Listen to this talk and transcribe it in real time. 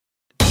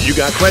You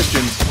got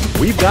questions,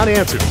 we've got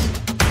answers.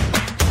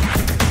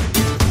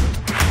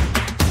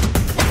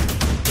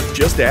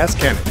 Just ask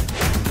Kenan.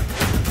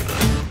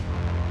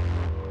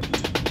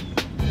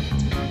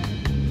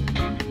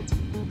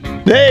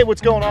 Hey,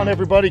 what's going on,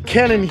 everybody?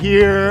 Kenan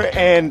here,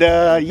 and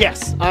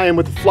yes, I am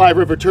with the fly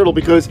river turtle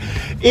because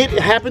it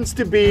happens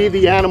to be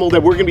the animal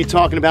that we're going to be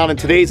talking about in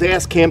today's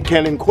Ask Kamp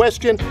Kenan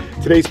question.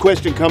 Today's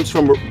question comes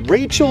from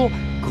Rachel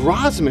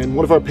Grossman,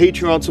 one of our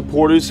Patreon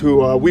supporters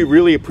who we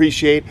really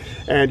appreciate,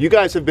 and you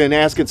guys have been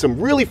asking some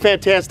really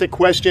fantastic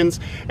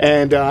questions,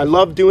 and I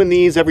love doing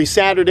these every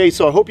Saturday,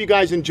 so I hope you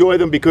guys enjoy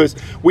them because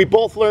we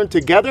both learn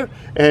together,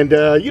 and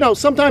you know,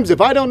 sometimes if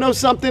I don't know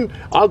something,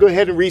 I'll go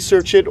ahead and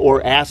research it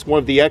or ask one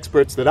of the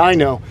experts that I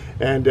know,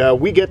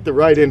 and we get the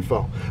right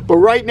info. But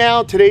right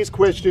now, today's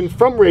question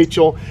from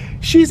Rachel,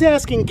 she's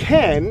asking,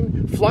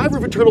 can fly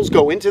river turtles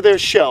go into their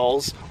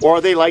shells, or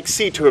are they like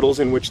sea turtles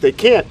in which they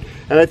can't?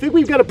 And I think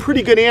we've got a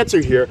pretty good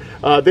answer here.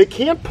 They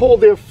can't pull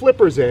their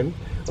flippers in,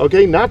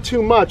 okay, not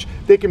too much.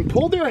 They can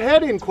pull their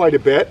head in quite a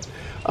bit.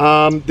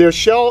 Their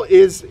shell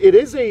is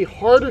a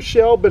harder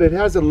shell, but it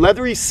has a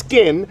leathery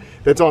skin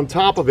that's on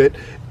top of it.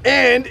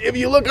 And if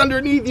you look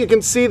underneath, you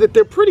can see that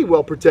they're pretty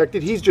well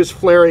protected. He's just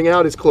flaring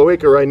out his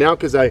cloaca right now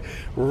because I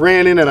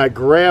ran in and I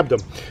grabbed him.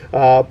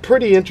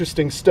 Pretty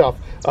interesting stuff.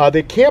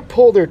 They can't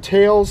pull their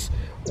tails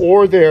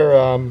or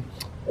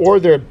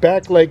their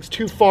back legs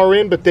too far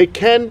in, but they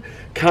can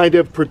kind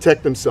of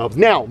protect themselves.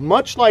 Now,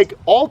 much like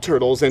all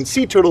turtles, and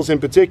sea turtles in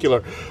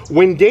particular,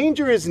 when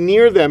danger is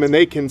near them and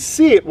they can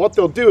see it, what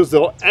they'll do is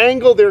they'll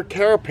angle their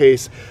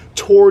carapace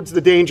towards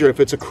the danger, if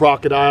it's a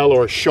crocodile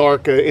or a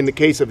shark in the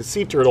case of a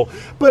sea turtle.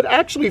 But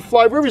actually,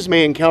 fly rivers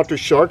may encounter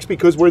sharks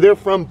because where they're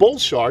from, bull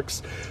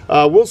sharks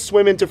will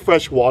swim into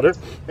fresh water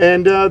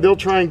and they'll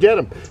try and get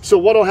them. So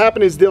what will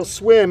happen is they'll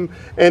swim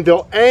and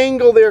they'll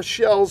angle their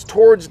shells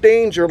towards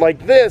danger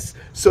like this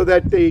so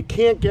that they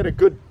can't get a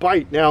good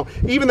bite. Now,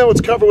 even though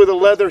it's covered with a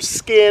leather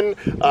skin,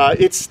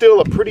 it's still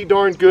a pretty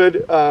darn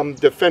good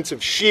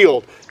defensive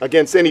shield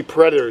against any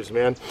predators,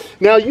 man.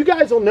 Now, you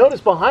guys will notice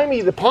behind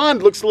me, the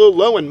pond looks a little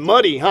low and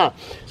muddy, huh?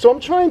 So I'm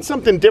trying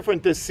something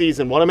different this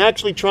season. What I'm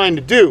actually trying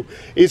to do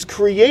is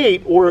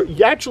create or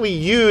actually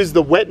use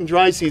the wet and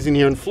dry season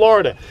here in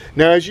Florida.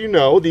 Now, as you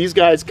know, these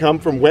guys come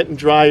from wet and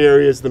dry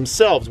areas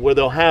themselves where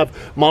they'll have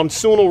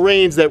monsoonal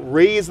rains that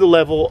raise the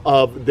level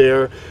of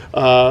their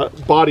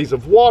bodies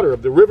of water,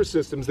 of the river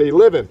systems they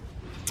live in.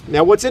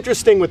 Now, what's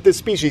interesting with this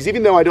species,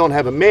 even though I don't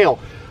have a male,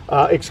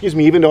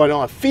 even though I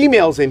don't have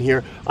females in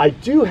here, I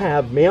do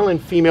have male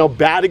and female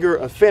Batagur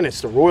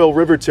affinis, the royal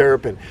river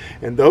terrapin.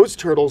 And those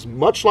turtles,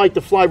 much like the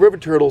fly river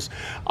turtles,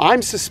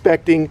 I'm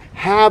suspecting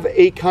have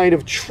a kind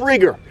of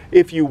trigger,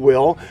 if you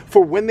will,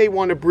 for when they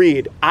want to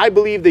breed. I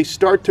believe they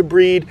start to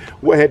breed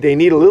when they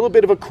need a little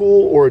bit of a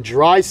cool or a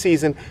dry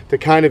season to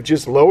kind of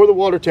just lower the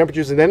water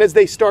temperatures, and then as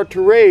they start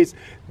to raise,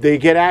 they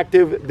get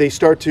active, they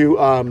start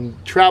to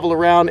travel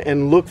around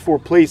and look for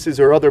places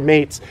or other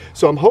mates.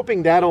 So I'm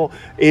hoping that'll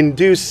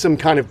induce some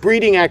kind of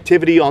breeding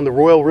activity on the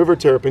royal river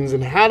terrapins.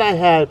 And had I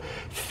had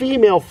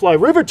female fly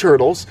river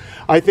turtles,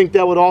 I think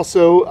that would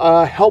also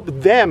help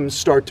them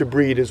start to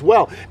breed as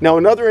well. Now,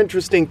 another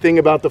interesting thing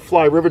about the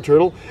fly river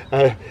turtle,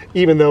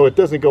 even though it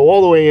doesn't go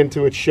all the way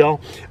into its shell,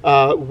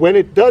 when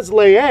it does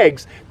lay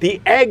eggs, the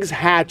eggs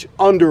hatch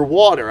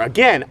underwater.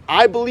 Again,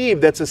 I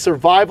believe that's a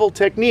survival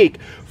technique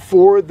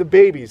for the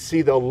babies.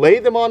 See, they'll lay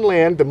them on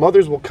land, the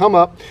mothers will come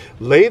up,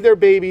 lay their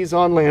babies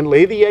on land,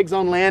 lay the eggs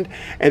on land,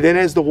 and then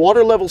as the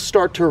water levels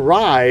start to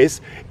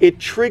rise, it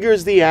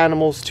triggers the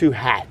animals to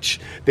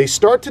hatch. They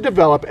start to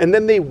develop, and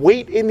then they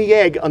wait in the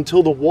egg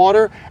until the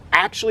water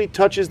actually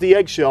touches the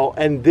eggshell,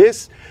 and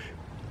this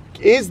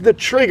is the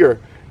trigger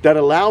that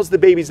allows the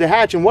babies to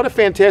hatch. And what a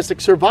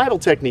fantastic survival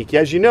technique.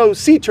 As you know,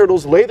 sea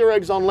turtles lay their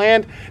eggs on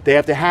land, they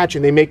have to hatch,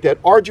 and they make that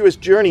arduous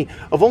journey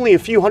of only a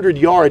few hundred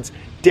yards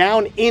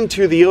down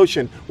into the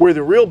ocean where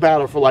the real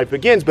battle for life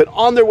begins. But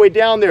on their way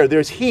down there,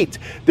 there's heat,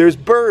 there's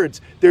birds,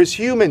 there's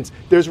humans,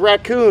 there's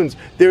raccoons,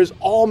 there's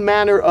all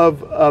manner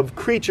of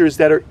creatures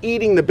that are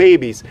eating the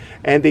babies.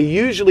 And they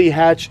usually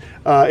hatch,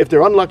 if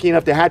they're unlucky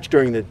enough to hatch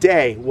during the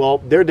day, well,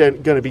 they're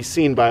going to be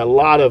seen by a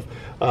lot of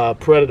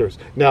predators.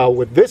 Now,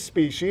 with this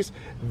species,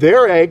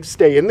 their eggs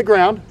stay in the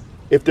ground.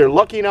 If they're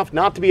lucky enough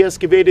not to be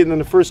excavated in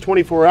the first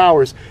 24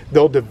 hours,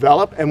 they'll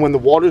develop, and when the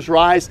waters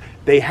rise,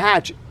 they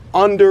hatch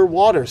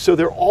underwater, so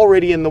they're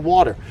already in the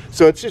water.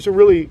 So it's just a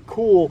really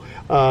cool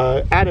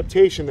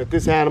adaptation that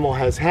this animal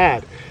has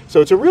had.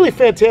 So it's a really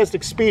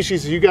fantastic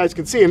species, as you guys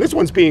can see, and this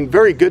one's being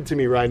very good to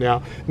me right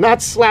now,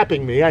 not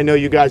slapping me. I know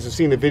you guys have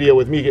seen the video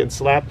with me getting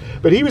slapped,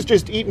 but he was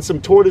just eating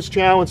some tortoise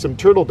chow and some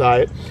turtle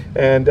diet,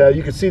 and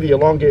you can see the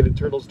elongated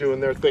turtles doing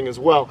their thing as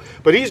well.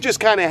 But he's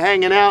just kind of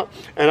hanging out,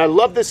 and I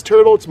love this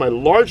turtle. It's my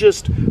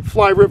largest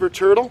fly river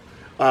turtle.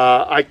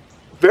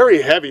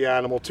 Very heavy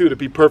animal too, to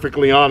be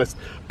perfectly honest,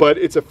 but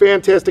it's a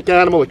fantastic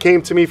animal. It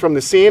came to me from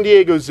the San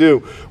Diego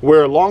Zoo,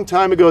 where a long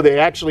time ago they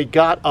actually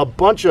got a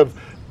bunch of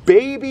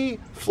baby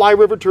fly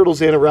river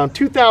turtles in around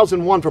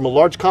 2001 from a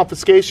large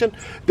confiscation.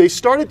 They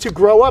started to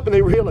grow up and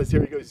they realized,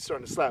 here he goes, he's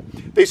starting to slap.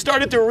 They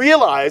started to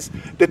realize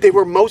that they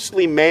were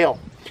mostly male.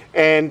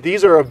 And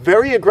these are a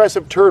very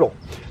aggressive turtle.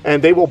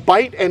 And they will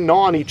bite and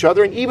gnaw on each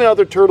other and even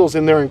other turtles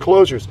in their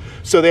enclosures.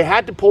 So they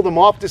had to pull them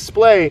off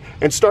display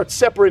and start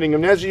separating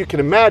them. And as you can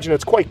imagine,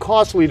 it's quite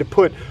costly to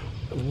put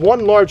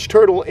one large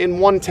turtle in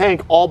one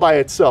tank all by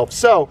itself.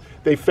 So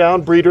they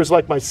found breeders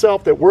like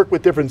myself that work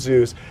with different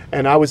zoos,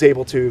 and I was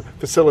able to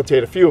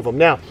facilitate a few of them.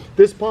 Now,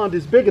 this pond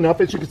is big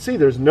enough, as you can see,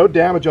 there's no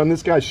damage on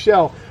this guy's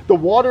shell. The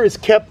water is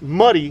kept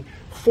muddy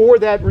for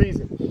that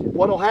reason.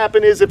 What'll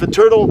happen is if a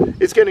turtle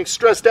is getting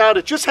stressed out,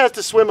 it just has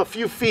to swim a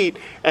few feet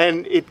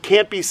and it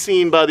can't be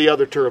seen by the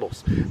other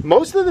turtles.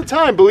 Most of the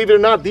time, believe it or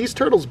not, these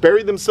turtles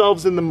bury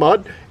themselves in the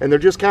mud and they're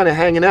just kind of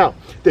hanging out.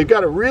 They've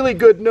got a really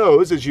good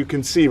nose, as you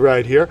can see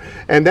right here,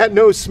 and that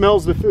nose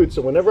smells the food.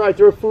 So whenever I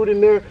throw food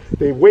in there,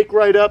 they wake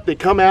right up, they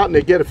come out and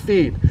they get a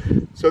feed.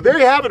 So there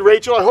you have it,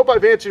 Rachel. I hope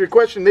I've answered your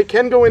question. They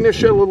can go in their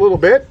shell a little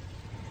bit,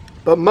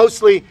 but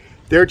mostly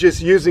they're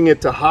just using it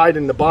to hide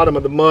in the bottom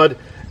of the mud,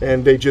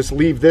 and they just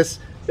leave this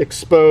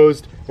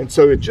exposed, and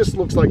so it just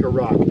looks like a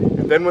rock.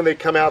 And then when they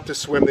come out to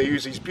swim, they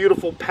use these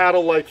beautiful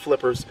paddle-like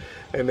flippers,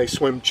 and they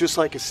swim just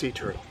like a sea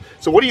turtle.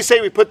 So what do you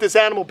say we put this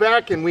animal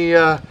back and we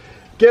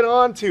get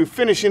on to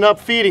finishing up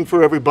feeding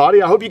for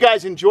everybody? I hope you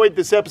guys enjoyed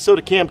this episode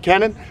of Kamp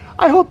Kenan.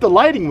 I hope the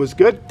lighting was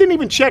good. Didn't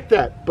even check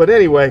that. But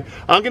anyway,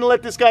 I'm going to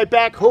let this guy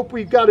back. Hope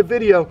we've got a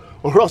video,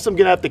 or else I'm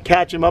going to have to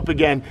catch him up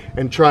again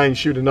and try and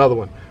shoot another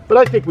one. But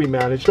I think we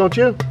managed, don't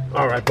you?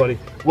 All right, buddy.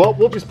 Well,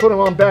 we'll just put him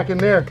on back in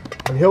there,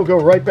 and he'll go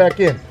right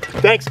back in.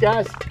 Thanks,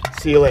 guys.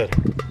 See you later.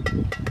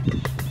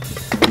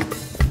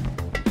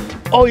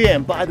 Oh yeah,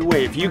 and by the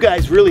way, if you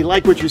guys really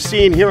like what you're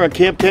seeing here on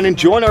Kamp Kenan,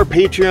 join our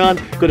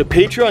Patreon. Go to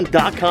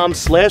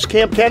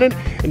patreon.com/Kamp Kenan,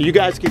 and you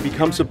guys can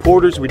become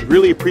supporters. We'd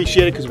really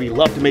appreciate it because we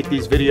love to make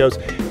these videos,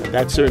 and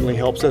that certainly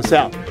helps us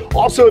out.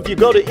 Also, if you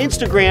go to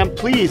Instagram,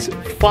 please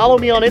follow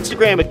me on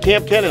Instagram at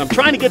Kamp Kenan. I'm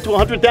trying to get to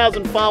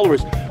 100,000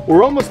 followers.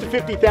 We're almost to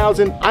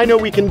 50,000. I know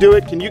we can do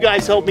it. Can you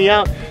guys help me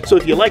out? So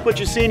if you like what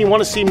you're seeing, you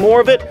want to see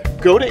more of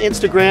it, go to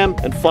Instagram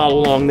and follow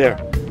along there.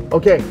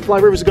 Okay, Fly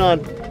River's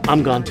gone.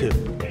 I'm gone too.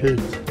 Peace.